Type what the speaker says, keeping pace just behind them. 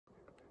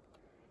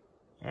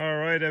All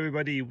right,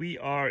 everybody, we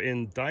are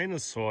in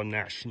Dinosaur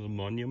National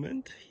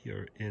Monument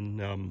here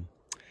in,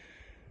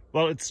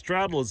 well, it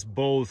straddles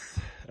both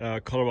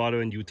Colorado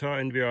and Utah,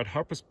 and we are at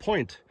Harper's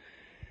Point.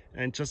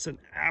 And just an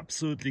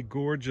absolutely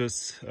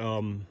gorgeous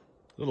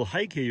little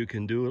hike here you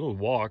can do, a little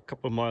walk, a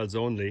couple of miles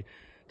only,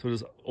 to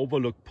this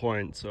overlook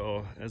point.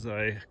 So as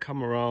I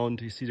come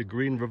around, you see the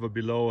Green River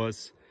below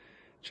us.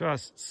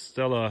 Just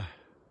stellar,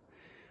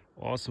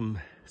 awesome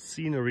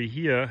scenery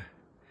here.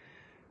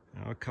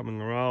 Now coming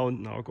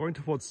around, now going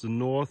towards the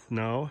north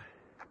now,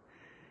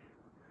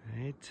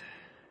 right?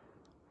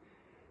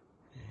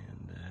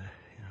 And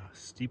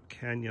steep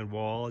canyon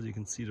wall. You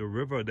can see the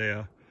river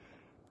there.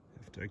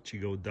 You have to actually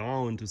go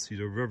down to see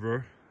the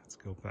river. Let's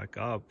go back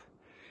up.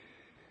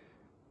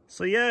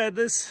 So yeah, it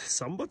is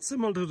somewhat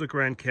similar to the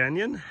Grand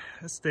Canyon.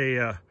 As they,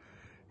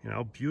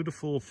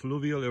 beautiful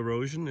fluvial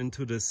erosion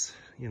into this,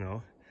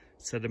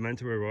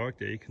 sedimentary rock.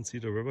 There you can see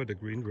the river, the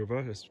Green River.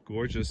 It's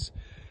gorgeous.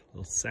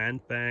 Little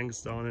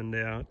sandbanks down in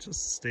there.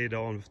 Just stay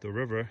down with the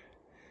river.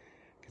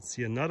 You can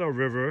see another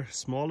river,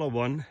 smaller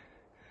one,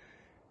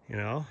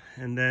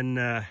 and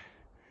then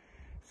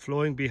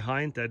flowing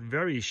behind that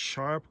very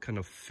sharp kind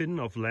of fin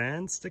of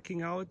land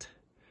sticking out.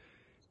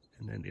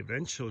 And then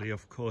eventually,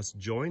 of course,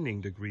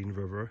 joining the Green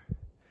River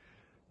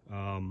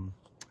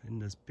in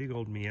this big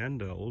old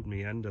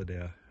meander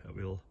there that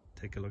we'll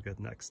take a look at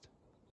next.